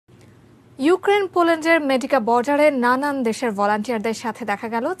Ukraine পোল্যান্ডের Medica বর্ডারে নানান দেশের ভলান্টিয়ারদের সাথে দেখা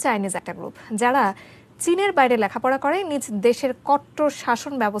গেল চাইনিজ একটা গ্রুপ যারা চীনের বাইরে লেখাপড়া করে নিজ দেশের কট্টর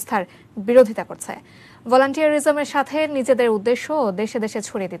শাসন ব্যবস্থার বিরোধিতা করছে। ভলান্টিয়ারিজমের সাথে নিজেদের উদ্দেশ্য দেশে দেশে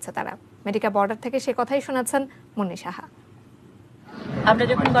ছড়িয়ে দিচ্ছে তারা। মেডিকা বর্ডার থেকে সে কথাই শোনাচ্ছেন মুন্নি সাহা। আমরা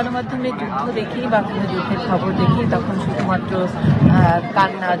যখন গণমাধ্যমে যুদ্ধ দেখি বা কোনো যুদ্ধের খবর দেখি তখন শুধুমাত্র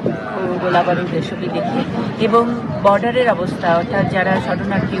কান্না, দুঃখ, গোলাবারুদ এসবই দেখি এবং বর্ডারের অবস্থা অর্থাৎ যারা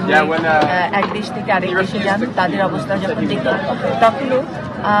শরণার্থী হয়ে এক দেশ থেকে আরেক দেশে যান তাদের অবস্থা যখন দেখি তখনও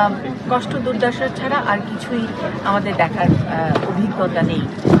কষ্ট দুর্দশা ছাড়া আর কিছুই আমাদের দেখার অভিজ্ঞতা নেই।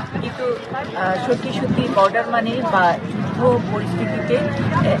 কিন্তু সত্যি সত্যি বর্ডার মানে বা যুদ্ধ পরিস্থিতিতে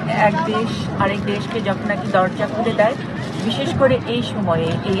এক দেশ আরেক দেশকে যখন নাকি দরজা খুলে দেয়, বিশেষ করে এই সময়ে,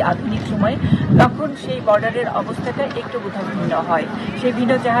 এই আধুনিক সময়ে, তখন সেই বর্ডারের অবস্থাটা একটু বোধহয় ভিন্ন হয়। সেই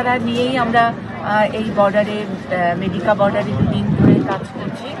ভিন্ন চেহারা নিয়েই আমরা এই বর্ডারে মেডিকা বর্ডারে দুদিন ধরে কাজ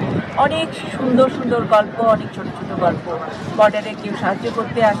করছি। অনেক সুন্দর সুন্দর গল্প, অনেক ছোট ছোট গল্প। বর্ডারে কেউ সাহায্য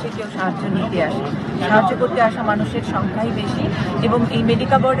করতে আসে, কেউ সাহায্য নিতে আসে। সাহায্য করতে আসা মানুষের সংখ্যাই বেশি এবং এই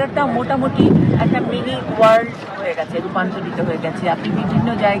মেডিকা বর্ডারটা মোটামুটি একটা মিনি ওয়ার্ল্ড হয়ে গেছে, রূপান্তরিত হয়ে গেছে। আপনি বিভিন্ন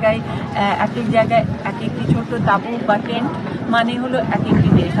জায়গায় এক এক জায়গায় এক একটি ছোট তাঁবু বা টেন্ট মানে হলো এক একটি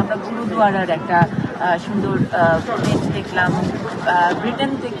দেশ। আমরা গুরুদুয়ারার একটা সুন্দর টেন্ট দেখলাম।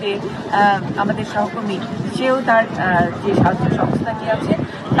 ব্রিটেন থেকে আমাদের সহকর্মী, সেও তার যে সাহায্য সংস্থাটি আছে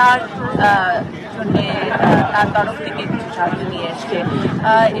তার জন্যে তার তরফ থেকে কিছু সাহায্য নিয়ে এসছে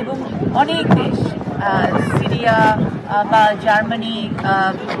এবং অনেক দেশ, সিরিয়া বা জার্মানি,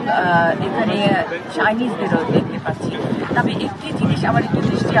 এখানে চাইনিজদেরও দেখতে পাচ্ছি। তবে একটি জিনিস আমার একটু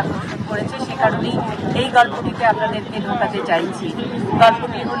দৃষ্টি আকর্ষণ করেছে, সে কারণেই এই গল্পটিতে আপনাদেরকে ঢোকাতে চাইছি।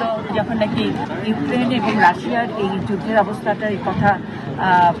 গল্পটি হলো যখন নাকি ইউক্রেন এবং রাশিয়ার এই যুদ্ধের অবস্থাটার কথা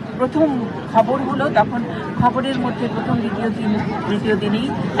প্রথম খবর হলো, তখন খবরের মধ্যে প্রথম দ্বিতীয় দিনেই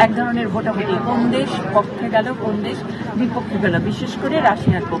এক ধরনের ভোটাভুটি, কোন দেশ পক্ষে গেল কোন দেশ বিপক্ষে গেল, বিশেষ করে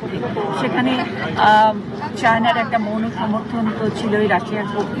রাশিয়ার পক্ষে। সেখানে চায়নার একটা মৌন সমর্থন তো ছিলই রাশিয়ার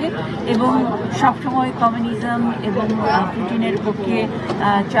পক্ষে এবং সবসময় কমিউনিজম এবং পুটিনের পক্ষে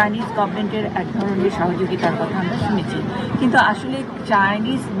চাইনিজ গভর্নমেন্টের এক ধরনের সহযোগিতার কথা আমরা শুনেছি। কিন্তু আসলে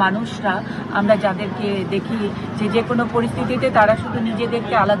চাইনিজ মানুষরা, আমরা যাদেরকে দেখি যে কোনো পরিস্থিতিতে তারা শুধু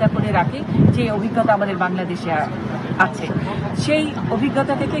নিজেদেরকে আলাদা করে রাখে, যে অভিজ্ঞতা আমাদের বাংলাদেশে আছে, সেই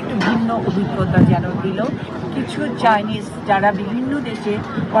অভিজ্ঞতা থেকে একটু ভিন্ন অভিজ্ঞতা যেন দিল। কিছু চাইনিজ যারা বিভিন্ন দেশে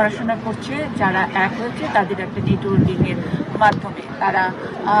পড়াশোনা করছে, যারা এক হয়েছে, তাদের একটা নেটওয়ার্কিংয়ের মাধ্যমে তারা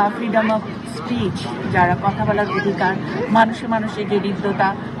ফ্রিডম অফ স্পিচ, যারা কথা বলার অধিকার, মানুষে মানুষের যে হৃদ্যতা,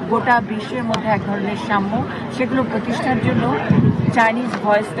 গোটা বিশ্বের মধ্যে এক ধরনের সাম্য, সেগুলো প্রতিষ্ঠার জন্য চাইনিজ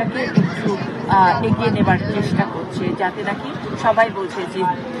ভয়েসটাকে একটু এগিয়ে নেবার চেষ্টা করছে, যাতে নাকি সবাই বলছে যে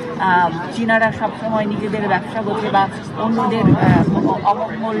চীনারা সবসময় নিজেদের ব্যবসা বোঝে বা অন্যদের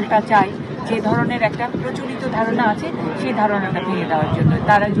অমঙ্গলটা চায়, যে ধরনের একটা প্রচলিত ধারণা আছে সেই ধারণাটা ভেঙে দেওয়ার জন্য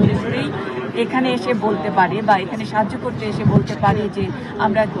তারা জোরে জোরেই এখানে এসে বলতে পারে বা এখানে সাহায্য করতে এসে বলতে পারে যে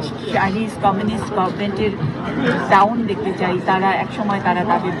আমরা চাইনিজ কমিউনিস্ট গভর্নমেন্টের ডাউন দেখতে চাই। তারা একসময় তারা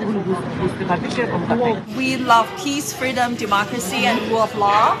তাদের ভুল বুঝতে পারবে, সেরকম কথা। We love peace, freedom, democracy and rule of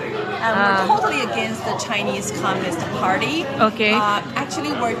law. And we're totally against the Chinese Communist Party. Okay.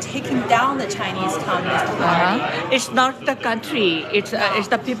 Actually, we're taking down the Chinese Communist Party. It's not the country, it's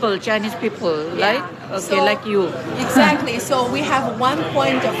the people, Chinese people, right? Okay, so, like you. Exactly. So we have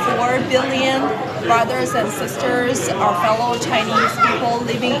 1.4 billion brothers and sisters, our fellow Chinese people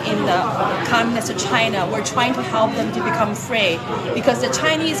living in the communist China. We're trying to help them to become free because the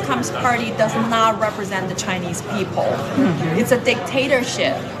Chinese Communist Party does not represent the Chinese people. It's a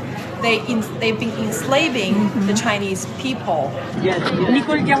dictatorship. They've been enslaving the Chinese people.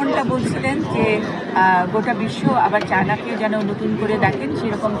 Nicole যেমনটা বলছিলেন যে গোটা বিশ্ব আবার চায়নাকে যেন নতুন করে দেখেন,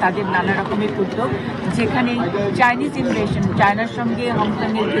 সেরকম তাদের নানা রকমের উদ্যোগ, যেখানে চাইনিজ ইনভেশন, চায়নার সঙ্গে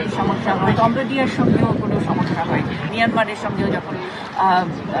হংকংয়ের যদি সমস্যা হয়, কম্বোডিয়ার সঙ্গেও কোনো সমস্যা হয়, মিয়ানমারের সঙ্গেও যখন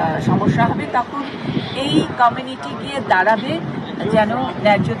সমস্যা হবে, তখন এই কমিউনিটি গিয়ে দাঁড়াবে, যেন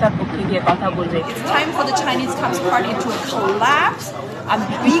ন্যায্যতার পক্ষে গিয়ে কথা বলবে। It's time for the Chinese Communist Party to collapse and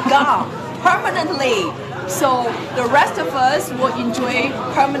be gone permanently. So the rest of us will enjoy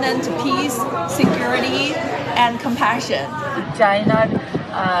permanent peace, security, and compassion. চায়নার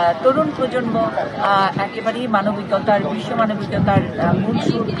তরুণ প্রজন্ম একেবারেই মানবিকতার, বিশ্ব মানবিকতার মূল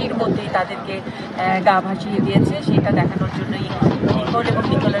সুরটির মধ্যেই তাদেরকে গা ভাসিয়ে দিয়েছে। সেটা দেখানোর জন্যই নিকোল এবং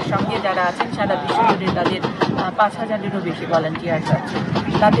নিকোলের সঙ্গে যারা আছেন সারা বিশ্ব জুড়ে তাদের 5,000-এরও বেশি ভলান্টিয়ার্স আছে।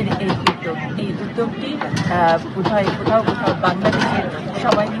 তাদের এই উদ্যোগটি বোধহয় কোথাও বাংলাদেশের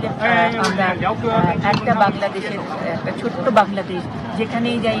সবাই মিলে, আমরা একটা বাংলাদেশের, একটা ছোট্ট বাংলাদেশ,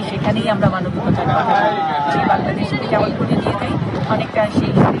 যেখানেই যাই সেখানেই আমরা মানবিকতার কথা বলি, সেই বাংলাদেশকে যেমন করে নিয়ে যাই, অনেকটা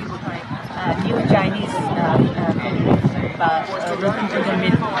সেই বোধহয় নিউ চাইনিজ বা নতুন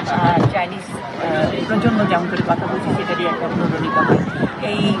প্রজন্মের চাইনিজ প্রজন্ম যেমন করে কথা বলছি সেটারই একটা প্রবণিকা হয়।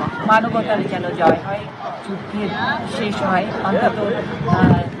 এই মানবতার যেন জয় হয়, যুদ্ধের শেষ হয়, অন্তত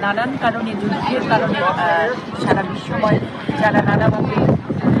নানান কারণে যুদ্ধের কারণে সারা বিশ্বময় যারা নানাভাবে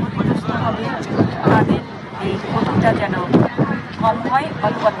ক্ষতিগ্রস্ত হবে তাদের এই ক্ষতিটা যেন কম হয়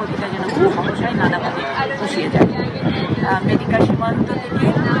অথবা ক্ষতিটা যেন খুব সহসায় নানাভাবে বসিয়ে যায়। মেডিকা সীমান্ত থেকে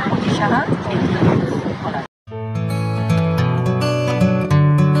মুন্নি সাহা।